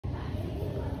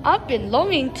I've been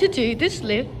longing to do this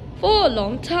lift for a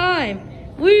long time.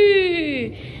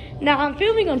 Woo! Now I'm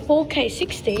filming on 4K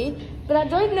 60, but I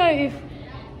don't know if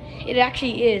it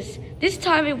actually is. This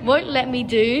time it won't let me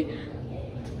do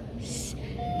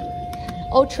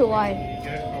ultra wide.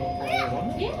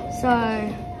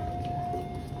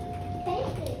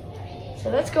 So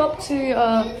let's go up to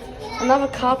another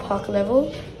car park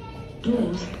level.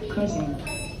 Doors closing.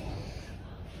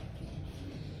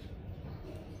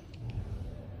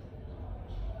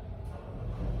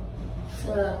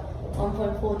 So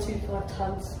 1.425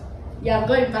 tons. Yeah, I'm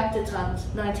going back to tons.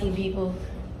 19 people.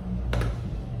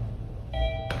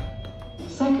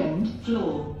 Second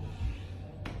floor.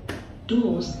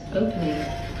 Doors opening.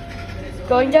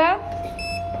 Going down?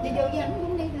 Đi vô với anh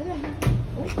muốn đi thử rồi ha.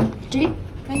 G?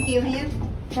 Thank you nha.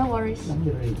 No worries.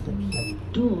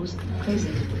 Doors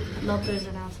closing. Love those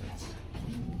announcements.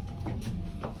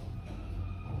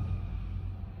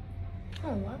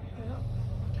 Oh, what?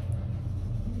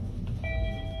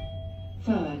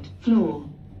 Third floor.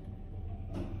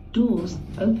 Doors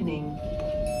opening.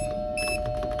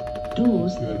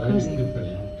 Doors closing.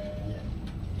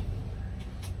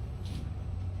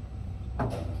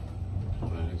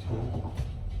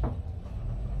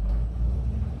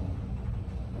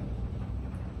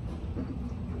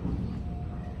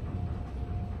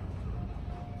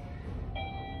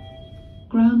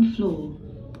 Ground floor.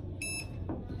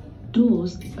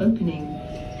 Doors opening.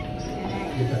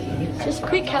 Just a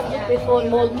quick have a look before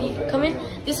more people come in.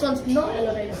 This one's not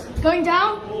elevators. Going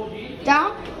down?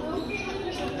 Down?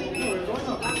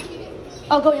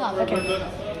 Oh, going up, okay.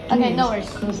 Okay, no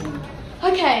worries.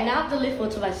 Okay, now I have the lift all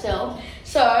to myself.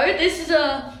 So, this is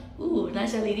a,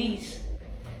 nice LEDs.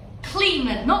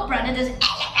 Kleemann, not branded, there's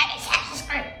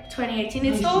 2018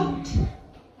 install.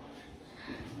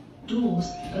 Doors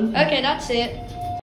open. Okay, that's it.